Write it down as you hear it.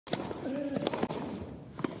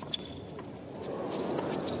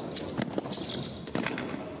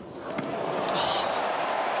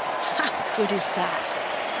good is that?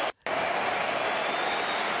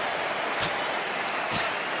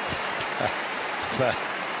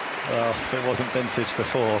 Well, it wasn't vintage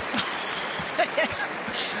before. Yes,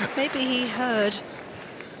 maybe he heard.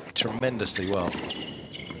 Tremendously well.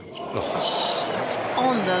 That's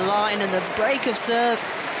on the line, and the break of serve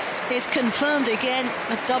is confirmed again.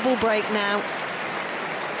 A double break now.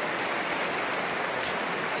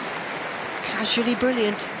 Just casually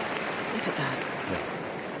brilliant. Look at that. Yeah.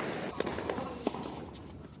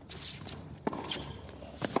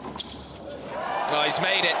 Oh, he's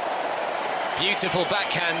made it. Beautiful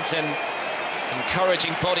backhand and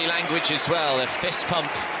encouraging body language as well. A fist pump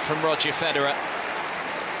from Roger Federer.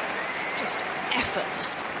 Just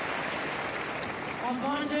effortless.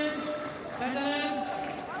 Advantage, Federer.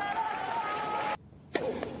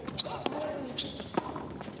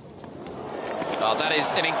 Oh, that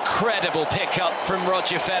is an incredible pickup from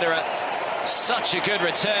Roger Federer. Such a good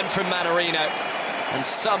return from Mannarino. And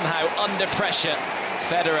somehow, under pressure,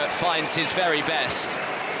 Federer finds his very best.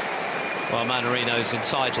 Well, Mannarino's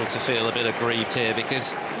entitled to feel a bit aggrieved here,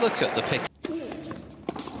 because look at the pick.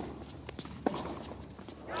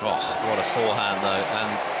 Oh, what a forehand, though, and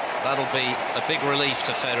that'll be a big relief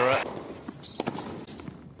to Federer.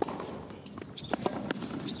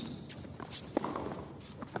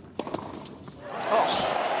 Oh.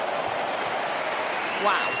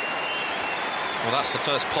 Wow. Well, that's the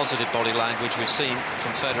first positive body language we've seen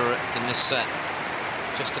from Federer in this set.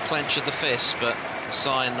 Just a clench of the fist, but a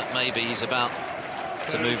sign that maybe he's about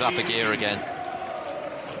to move up a gear again.